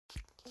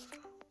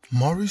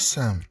Maurice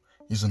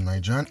is a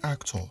Nigerian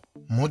actor,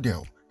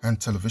 model,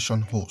 and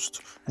television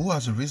host who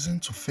has risen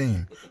to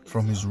fame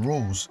from his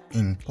roles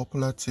in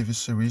popular TV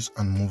series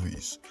and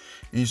movies.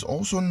 He is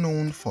also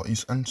known for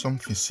his handsome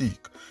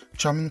physique,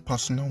 charming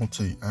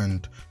personality,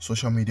 and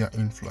social media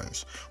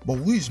influence. But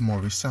who is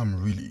Maurice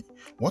really?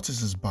 What is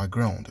his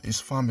background,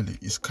 his family,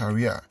 his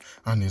career,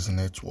 and his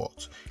net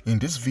worth? In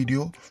this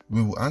video,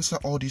 we will answer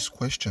all these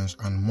questions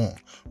and more.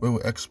 We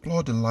will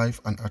explore the life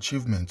and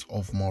achievements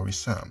of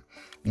Maurice,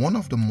 one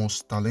of the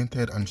most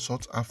talented and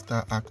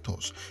sought-after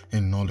actors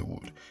in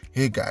Nollywood.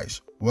 Hey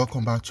guys,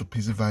 welcome back to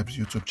PZ Vibes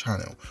YouTube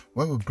channel,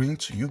 where we bring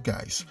to you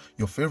guys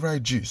your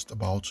favorite gist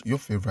about your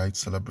favorite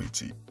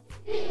celebrity.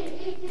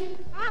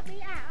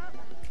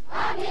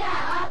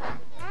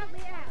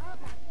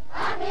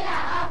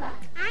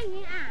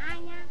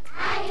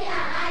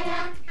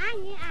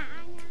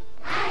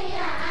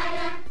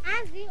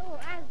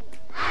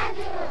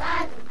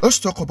 Let's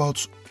talk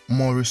about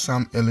Maurice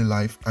early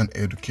life and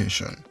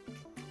education.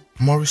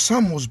 Maurice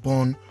was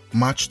born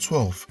March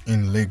 12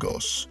 in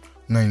Lagos,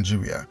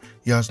 Nigeria.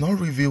 He has not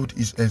revealed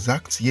his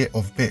exact year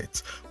of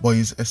birth, but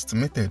is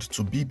estimated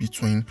to be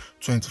between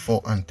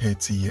 24 and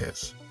 30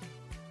 years.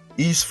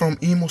 He is from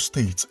Imo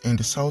State in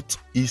the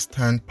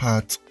southeastern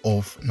part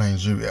of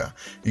Nigeria.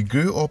 He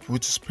grew up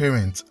with his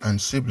parents and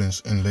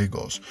siblings in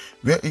Lagos,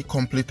 where he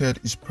completed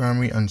his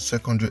primary and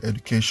secondary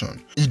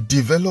education. He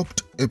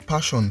developed a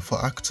passion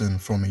for acting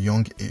from a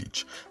young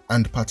age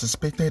and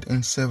participated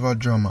in several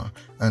drama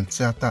and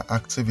theater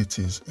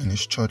activities in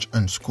his church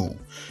and school.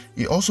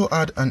 He also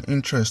had an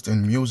interest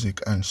in music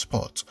and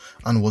sport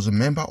and was a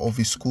member of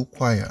his school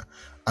choir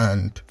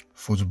and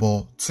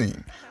football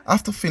team.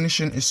 After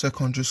finishing his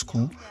secondary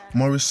school,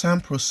 Maurice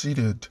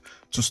proceeded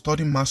to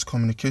study mass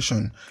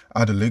communication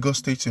at the Lagos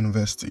State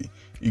University.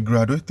 He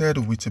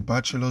graduated with a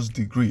bachelor's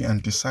degree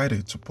and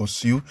decided to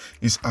pursue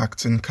his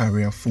acting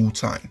career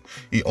full-time.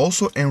 He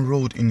also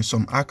enrolled in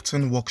some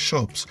acting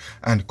workshops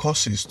and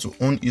courses to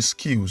hone his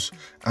skills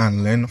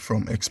and learn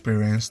from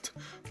experienced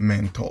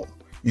mentors.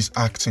 His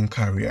acting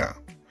career.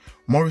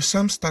 Maurice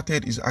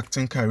started his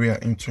acting career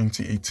in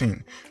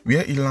 2018,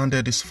 where he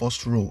landed his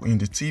first role in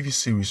the TV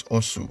series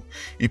Osu.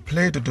 He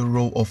played the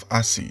role of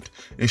Acid,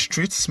 a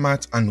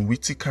street-smart and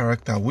witty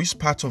character who is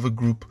part of a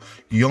group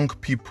young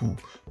people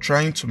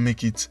trying to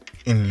make it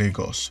in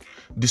Lagos.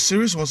 The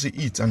series was a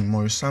hit and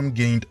Maurice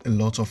gained a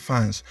lot of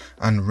fans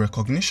and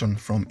recognition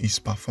from his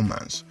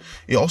performance.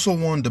 He also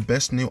won the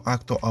Best New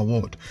Actor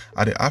Award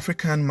at the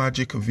African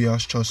Magic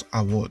Viewers Choice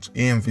Awards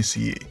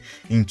 (AMVCA)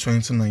 in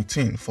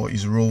 2019 for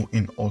his role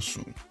in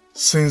Osu.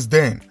 Since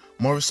then,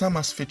 Maurice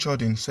has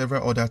featured in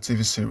several other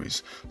TV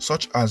series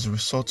such as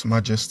Resort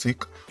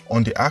Majestic,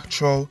 On the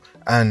Actual,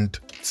 and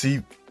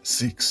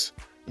T6.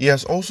 He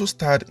has also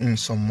starred in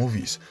some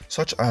movies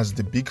such as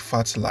The Big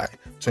Fat Lie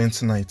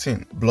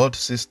 2019, Blood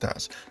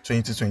Sisters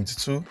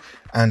 2022,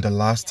 and The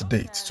Last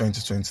Date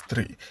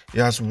 2023. He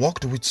has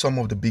worked with some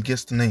of the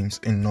biggest names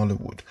in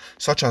Nollywood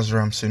such as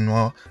Ramsey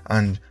Noah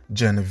and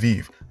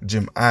Genevieve,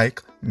 Jim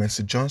Ike,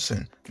 Mercy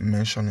Johnson,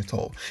 mention it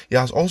all. He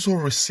has also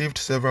received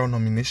several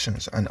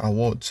nominations and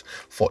awards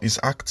for his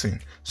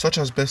acting, such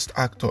as Best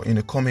Actor in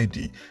a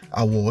Comedy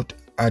Award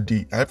at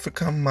the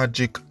African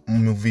Magic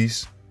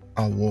Movies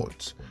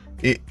Awards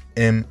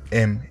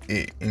 (AMMA)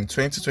 in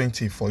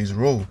 2020 for his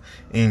role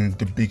in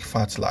The Big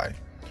Fat Lie.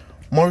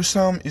 Maurice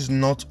is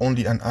not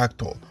only an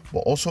actor but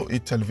also a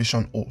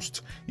television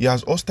host. He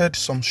has hosted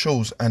some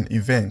shows and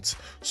events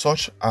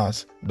such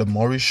as The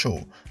Maurice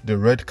Show, The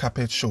Red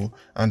Carpet Show,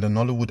 and the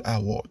Nollywood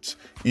Awards.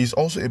 He is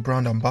also a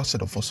brand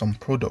ambassador for some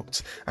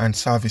products and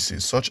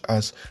services such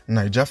as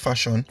Niger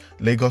Fashion,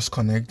 Lagos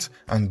Connect,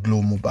 and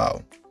Glow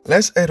Mobile.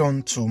 Let's head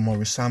on to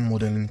Maurice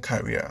modeling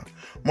career.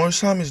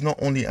 Maurice is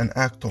not only an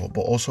actor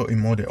but also a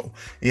model.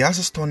 He has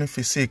a stunning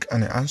physique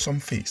and a handsome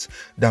face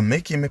that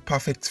make him a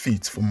perfect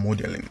fit for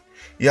modeling.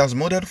 He has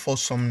modeled for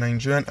some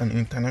Nigerian and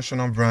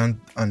international brand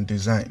and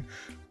design.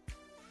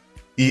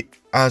 He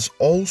has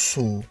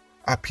also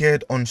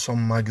appeared on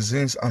some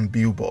magazines and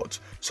billboards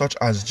such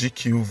as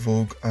GQ,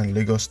 Vogue, and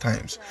Lagos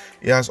Times.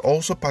 He has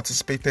also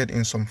participated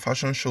in some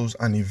fashion shows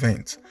and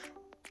events.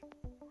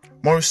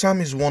 Maurice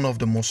is one of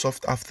the most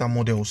sought-after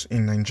models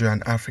in Nigeria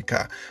and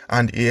Africa,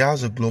 and he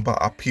has a global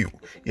appeal.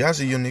 He has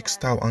a unique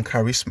style and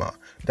charisma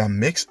that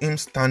makes him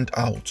stand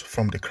out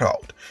from the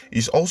crowd. He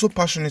is also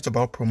passionate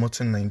about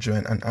promoting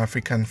Nigerian and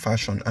African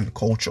fashion and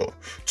culture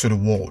to the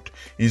world.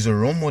 He is a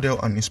role model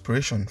and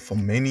inspiration for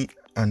many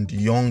and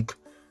young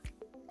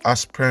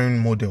aspiring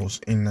models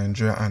in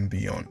Nigeria and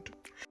beyond.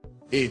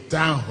 A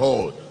town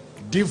hall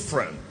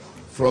different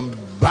from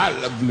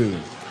Bala Blue.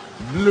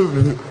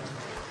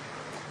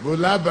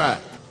 Bulaba.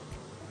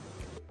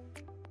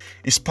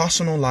 His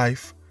personal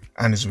life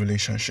and his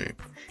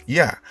relationship.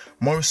 Yeah,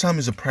 Maurice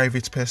is a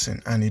private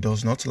person and he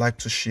does not like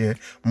to share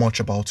much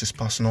about his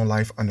personal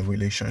life and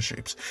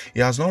relationships. He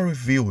has not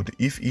revealed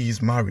if he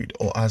is married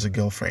or has a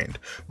girlfriend,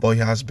 but he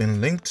has been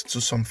linked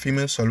to some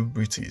female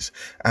celebrities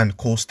and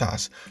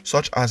co-stars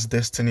such as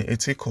Destiny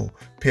Etiko,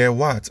 Pierre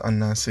Watt and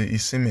Nancy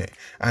Isime,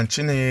 and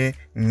Chineye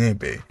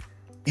Nebe.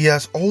 He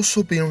has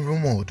also been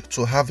rumored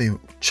to have a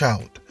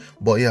child,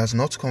 but he has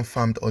not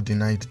confirmed or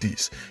denied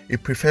this. He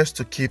prefers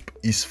to keep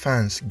his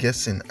fans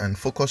guessing and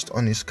focused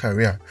on his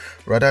career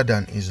rather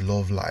than his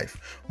love life.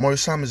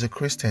 Maurice is a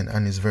Christian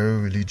and is very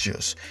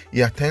religious.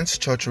 He attends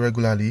church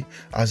regularly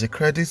as he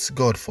credits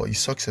God for his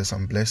success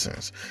and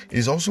blessings. He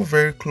is also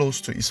very close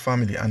to his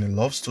family and he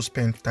loves to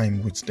spend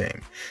time with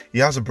them. He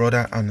has a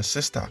brother and a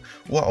sister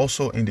who are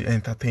also in the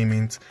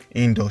entertainment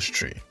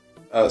industry.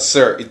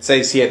 Sir, it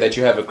says here that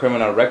you have a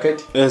criminal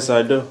record? Yes,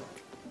 I do.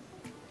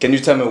 Can you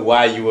tell me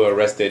why you were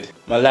arrested?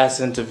 My last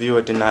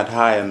interviewer did not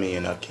hire me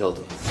and I killed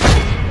him.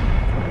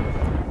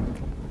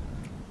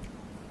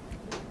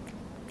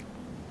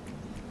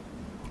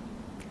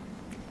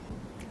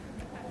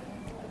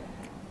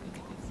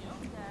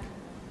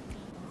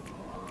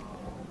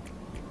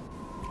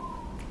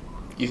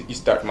 You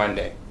start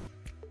Monday.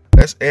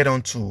 Let's head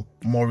on to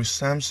Maurice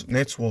Sam's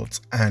net worth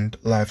and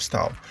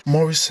lifestyle.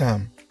 Maurice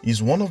Sam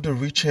is one of the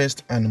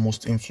richest and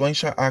most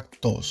influential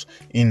actors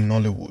in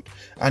Nollywood,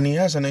 and he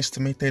has an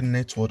estimated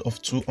net worth of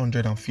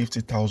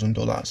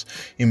 $250,000.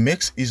 He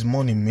makes his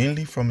money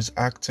mainly from his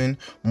acting,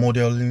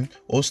 modeling,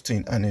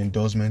 hosting, and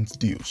endorsement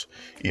deals.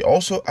 He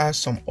also has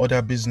some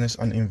other business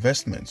and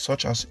investments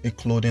such as a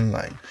clothing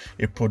line,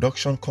 a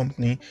production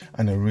company,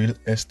 and a real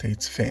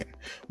estate firm.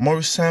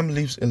 Maurice Sam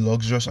lives a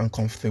luxurious and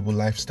comfortable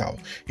lifestyle.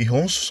 He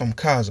owns some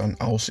cars and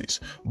houses,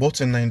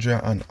 both in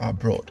Nigeria and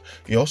abroad.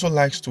 He also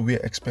likes to wear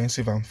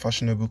expensive and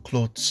fashionable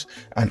clothes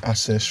and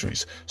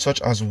accessories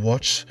such as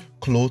watch,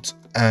 clothes,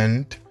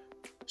 and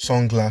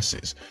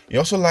sunglasses. He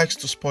also likes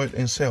to spoil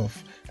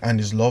himself and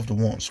his loved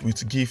ones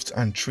with gifts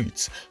and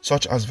treats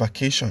such as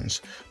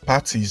vacations,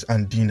 parties,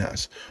 and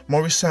dinners.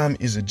 Maurice Sam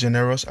is a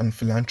generous and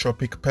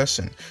philanthropic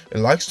person. He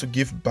likes to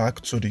give back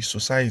to the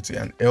society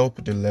and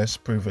help the less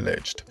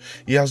privileged.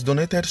 He has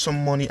donated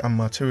some money and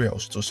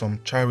materials to some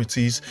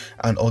charities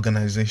and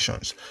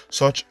organizations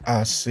such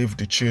as Save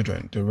the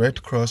Children, the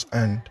Red Cross,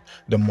 and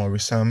the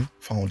Maurice Sam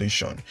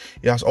Foundation.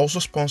 He has also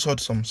sponsored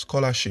some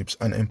scholarships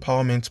and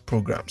empowerment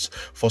programs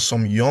for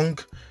some young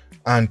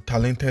and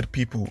talented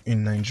people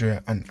in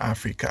Nigeria and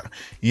Africa.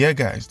 Yeah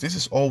guys, this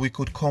is all we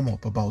could come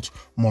up about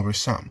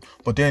Maurice Sam.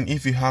 But then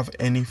if you have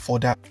any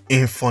further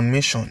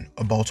information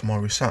about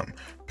Maurice Sam,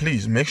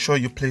 please make sure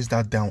you place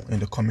that down in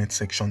the comment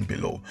section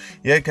below.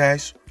 Yeah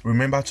guys,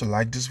 remember to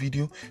like this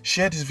video,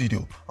 share this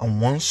video,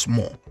 and once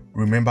more,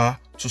 remember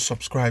to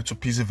subscribe to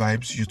PZ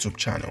Vibes YouTube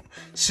channel.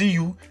 See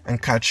you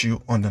and catch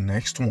you on the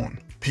next one.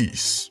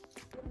 Peace.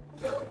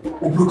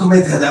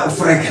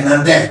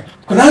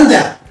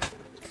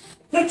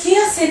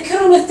 Perché se che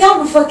non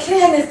stiamo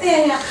facendo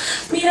sera,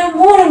 mi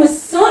amore, mi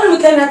sono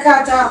che la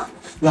cata.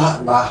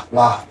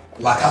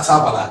 La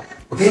cazzavola,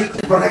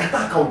 ok? Non è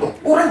cauto,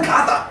 ora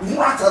cata,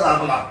 murata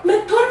da là. Ma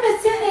torna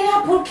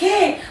sera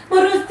perché?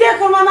 Ma non stia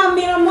con mamma,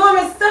 mi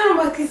amore, sono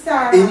ma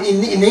chissà. In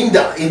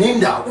India,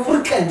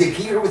 perché de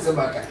chi lo sa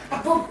bacca?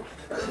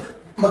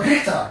 Ma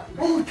Greta,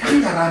 non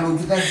cambia non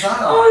ti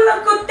pensare. Oh, la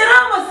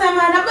contramo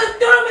settimana, ma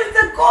tu non mi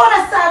sa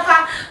cosa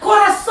sa,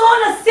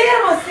 corazzone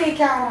servo sei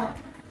cara.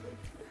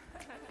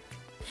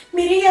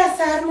 Miria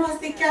sarmo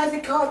sti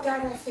casi cotta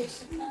na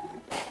fish.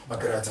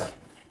 Magrata.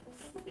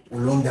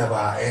 Ulunda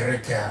ba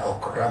ereka o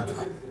koranta.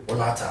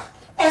 Olata.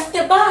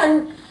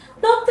 Esteban,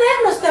 no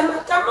tengo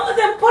stamata, mo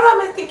de pora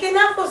me sti che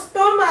na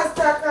stoma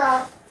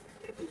staka.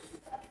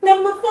 Non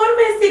mi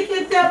forme sti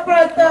che ti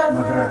apprata.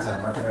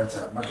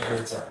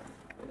 Magrata.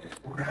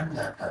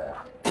 Uranda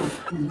cara.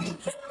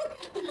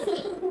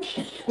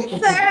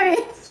 Sorry.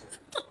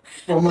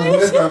 Oh my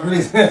God,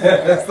 please. Stand up.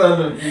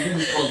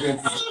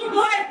 Oh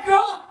my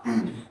God.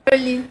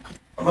 Really?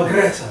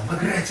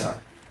 Magreta.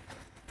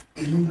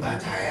 Ilunga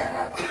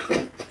tire.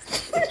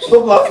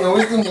 Stop laughing, you're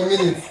wasting my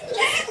minutes.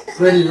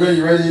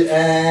 Ready,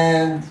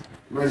 and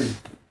ready.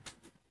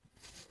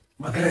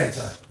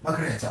 Magreta.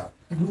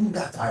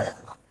 Ilunga tire.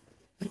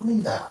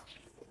 Ilunga.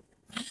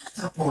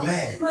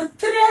 Tapole. Ma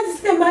tre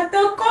se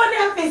matò con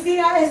la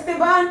fesica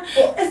Esteban.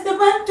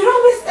 Esteban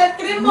trovi sta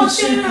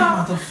tremotera.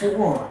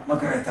 Motherfucker,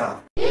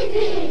 Magreta.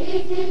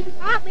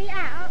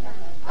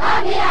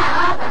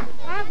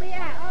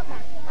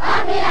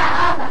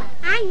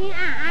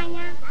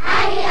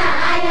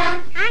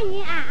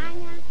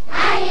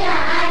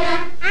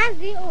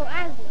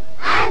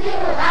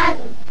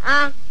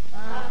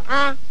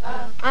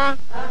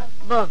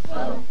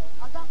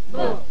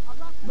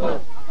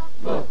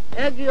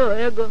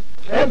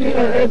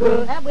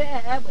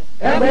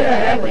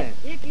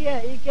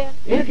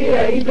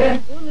 Ego.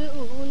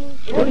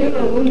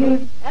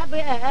 Unu.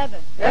 Ebe.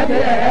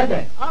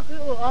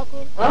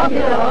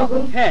 Oku.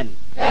 Hen.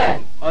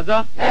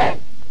 Ozo.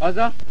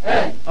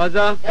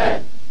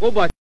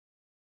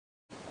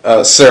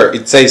 Sir,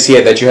 it says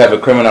here that you have a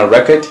criminal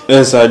record?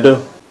 Yes, I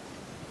do.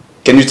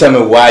 Can you tell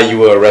me why you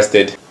were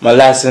arrested? My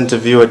last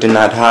interviewer did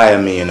not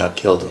hire me and I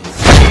killed him.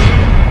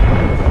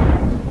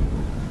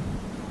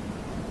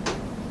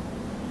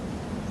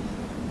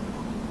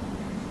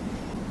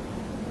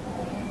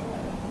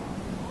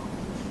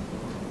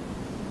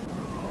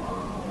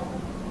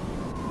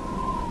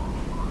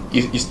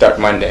 You start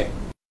Monday.